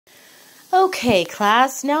Okay,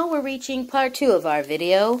 class, now we're reaching part 2 of our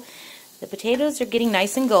video. The potatoes are getting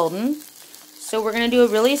nice and golden. So we're going to do a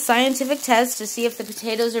really scientific test to see if the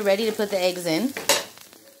potatoes are ready to put the eggs in.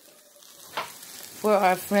 For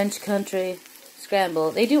our French country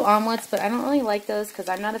scramble. They do omelets, but I don't really like those because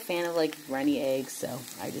I'm not a fan of like runny eggs, so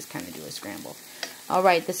I just kind of do a scramble.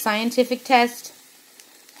 Alright, the scientific test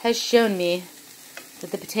has shown me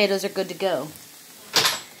that the potatoes are good to go.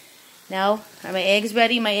 Now, are my eggs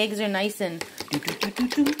ready? My eggs are nice and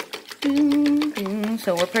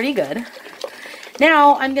so we're pretty good.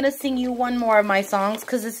 Now, I'm going to sing you one more of my songs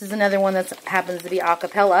because this is another one that happens to be a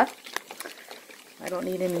cappella. I don't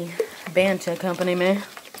need any band to accompany me.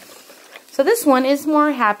 So this one is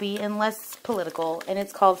more happy and less political, and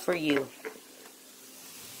it's called For You.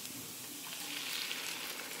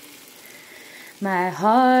 My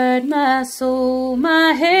heart, my soul,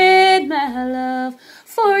 my head, my love,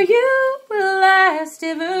 for you will last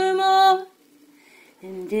evermore.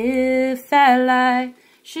 And if that light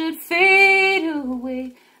should fade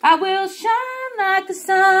away, I will shine like the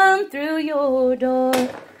sun through your door.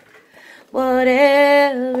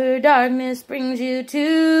 Whatever darkness brings you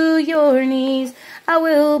to your knees, I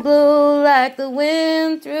will blow like the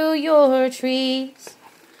wind through your trees.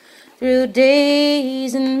 Through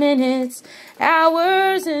days and minutes,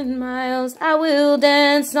 hours and miles, I will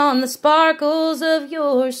dance on the sparkles of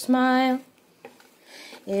your smile.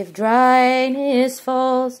 If dryness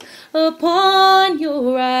falls upon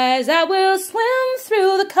your eyes, I will swim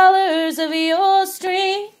through the colors of your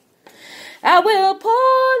stream. I will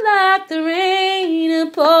pour like the rain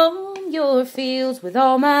upon your fields with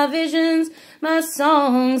all my visions, my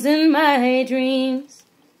songs, and my dreams.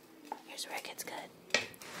 Here's where it gets good.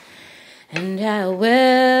 And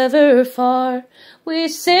however far we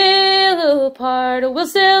sail apart, we'll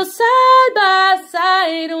sail side by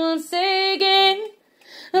side once again.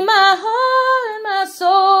 My heart, my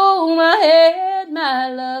soul, my head, my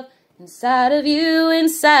love, inside of you,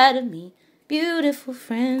 inside of me, beautiful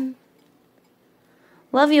friend.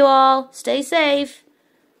 Love you all. Stay safe.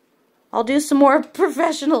 I'll do some more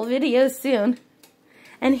professional videos soon.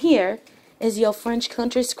 And here is your French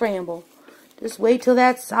country scramble. Just wait till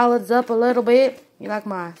that solids up a little bit. You like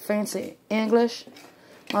my fancy English?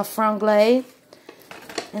 My franglais.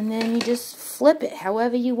 And then you just flip it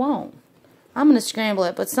however you want. I'm going to scramble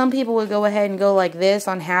it, but some people would go ahead and go like this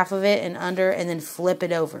on half of it and under and then flip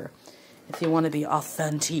it over if you want to be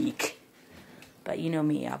authentic. But you know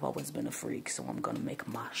me, I've always been a freak, so I'm going to make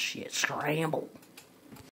my shit scramble.